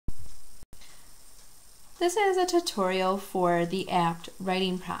This is a tutorial for the app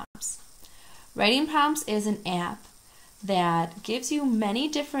Writing Prompts. Writing Prompts is an app that gives you many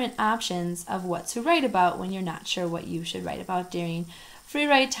different options of what to write about when you're not sure what you should write about during free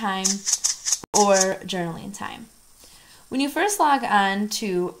write time or journaling time. When you first log on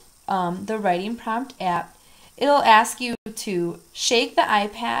to the Writing Prompt app, it'll ask you to shake the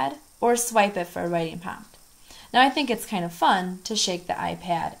iPad or swipe it for a writing prompt. Now I think it's kind of fun to shake the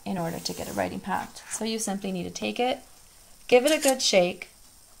iPad in order to get a writing prompt. So you simply need to take it, give it a good shake,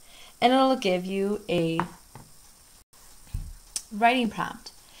 and it'll give you a writing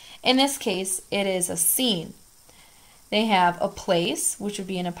prompt. In this case, it is a scene. They have a place, which would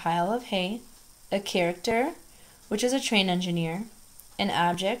be in a pile of hay, a character, which is a train engineer, an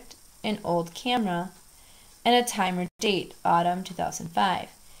object, an old camera, and a time or date, autumn 2005.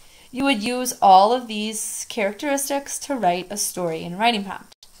 You would use all of these characteristics to write a story in writing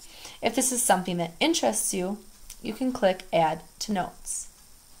prompt. If this is something that interests you, you can click Add to Notes.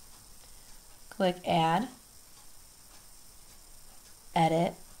 Click Add,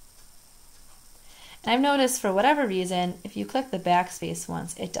 Edit, and I've noticed for whatever reason, if you click the backspace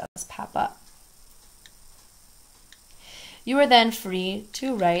once, it does pop up. You are then free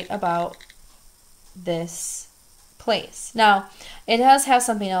to write about this place. Now, it does have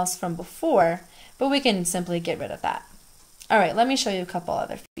something else from before, but we can simply get rid of that. Alright, let me show you a couple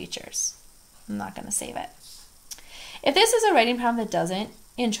other features. I'm not going to save it. If this is a writing prompt that doesn't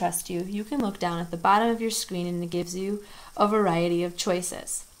interest you, you can look down at the bottom of your screen and it gives you a variety of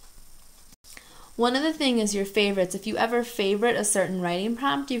choices. One of the things is your favorites. If you ever favorite a certain writing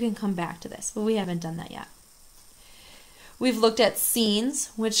prompt, you can come back to this, but we haven't done that yet. We've looked at scenes,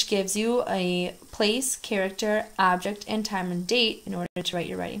 which gives you a place, character, object, and time and date in order to write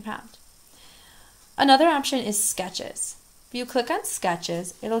your writing prompt. Another option is sketches. If you click on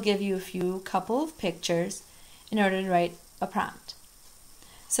sketches, it'll give you a couple of pictures in order to write a prompt.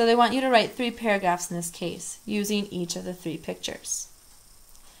 So they want you to write 3 paragraphs in this case, using each of the 3 pictures.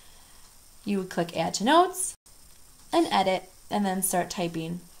 You would click Add to Notes, and Edit, and then start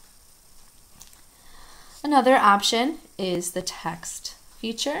typing. Another option is the text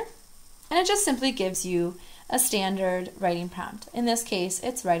feature, and it just simply gives you a standard writing prompt. In this case,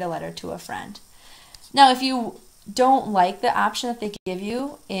 it's write a letter to a friend. Now, if you don't like the option that they give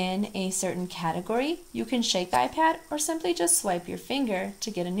you in a certain category, you can shake the iPad or simply just swipe your finger to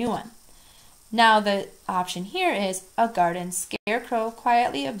get a new one. Now, the option here is a garden scarecrow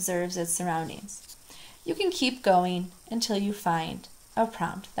quietly observes its surroundings. You can keep going until you find a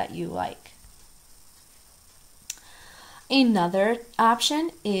prompt that you like. Another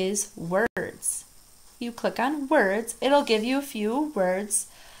option is words. You click on words, it'll give you a few words,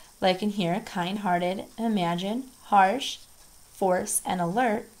 like in here, kind-hearted, imagine, harsh, force, and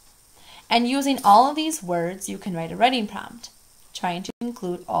alert. And using all of these words, you can write a writing prompt, trying to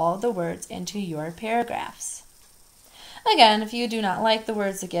include all of the words into your paragraphs. Again, if you do not like the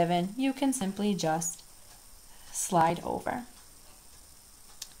words given, you can simply just slide over.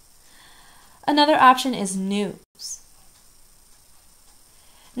 Another option is news.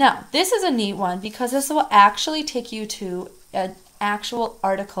 Now, this is a neat one because this will actually take you to an actual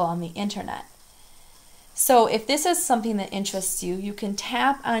article on the internet. So if this is something that interests you, you can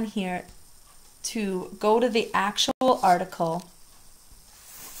tap on here to go to the actual article,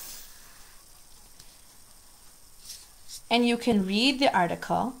 and you can read the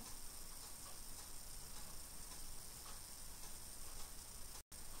article.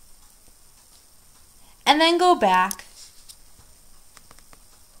 And then go back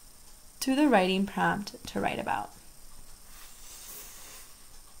to the writing prompt to write about.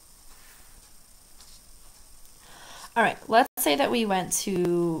 Alright, let's say that we went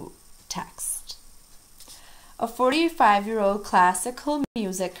to text. A 45-year-old classical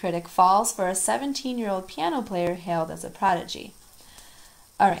music critic falls for a 17-year-old piano player hailed as a prodigy.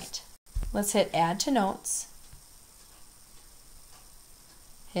 Alright, let's hit Add to Notes.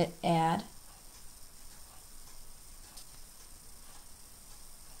 Hit Add.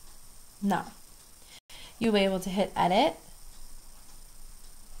 No. You'll be able to hit Edit.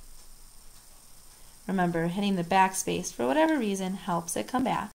 Remember, hitting the backspace for whatever reason helps it come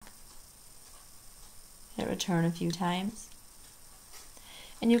back. Hit Return a few times.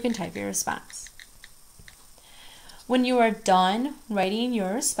 And you can type your response. When you are done writing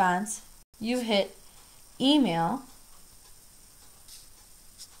your response, you hit Email.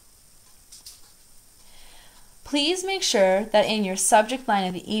 Please make sure that in your subject line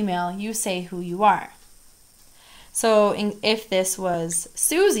of the email you say who you are. So if this was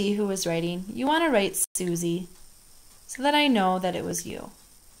Susie who was writing, you want to write Susie so that I know that it was you.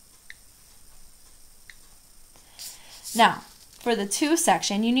 Now, for the to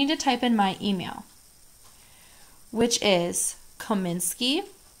section, you need to type in my email, which is Kominsky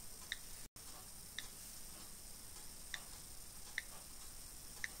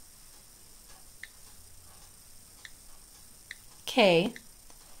K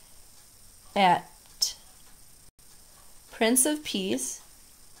at Prince of Peace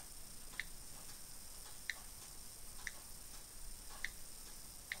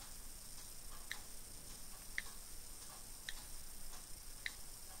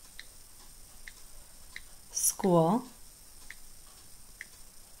school.org.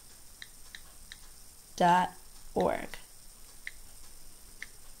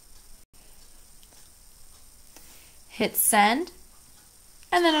 Hit send,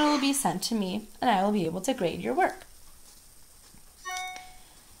 and then it will be sent to me, and I will be able to grade your work.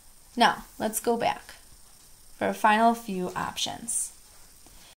 Now, let's go back for a final few options.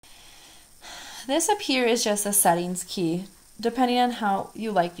 This up here is just a settings key, depending on how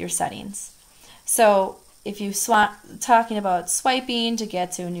you like your settings. So if you talking about swiping to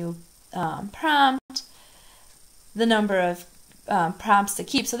get to a new prompt, the number of prompts to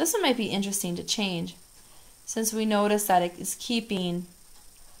keep. So this one might be interesting to change, since we notice that it is keeping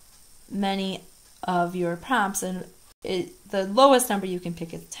many of your prompts, and the lowest number you can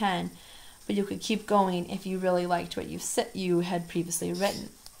pick is 10, but you could keep going if you really liked what you had previously written.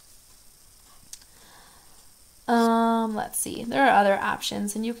 Let's see, there are other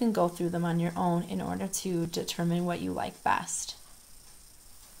options, and you can go through them on your own in order to determine what you like best.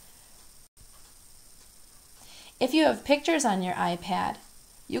 If you have pictures on your iPad,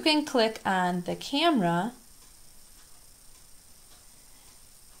 you can click on the camera,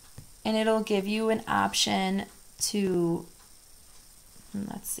 and it'll give you an option to,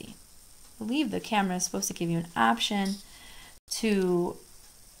 let's see, I believe the camera is supposed to give you an option to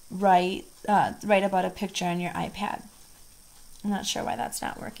write about a picture on your iPad. I'm not sure why that's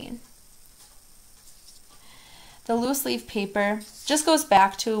not working. The loose leaf paper just goes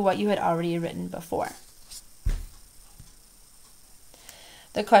back to what you had already written before.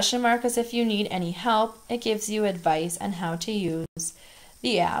 The question mark is if you need any help. It gives you advice on how to use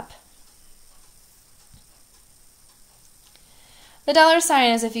the app. The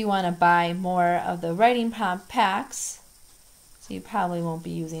 $sign is if you want to buy more of the writing prompt packs. So you probably won't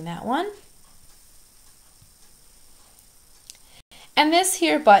be using that one. And this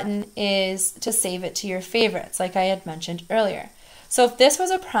here button is to save it to your favorites, like I had mentioned earlier. So if this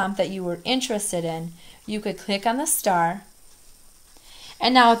was a prompt that you were interested in, you could click on the star,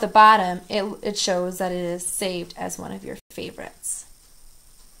 and now at the bottom it shows that it is saved as one of your favorites.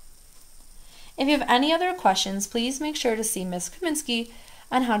 If you have any other questions, please make sure to see Ms. Kominsky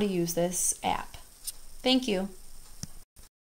on how to use this app. Thank you.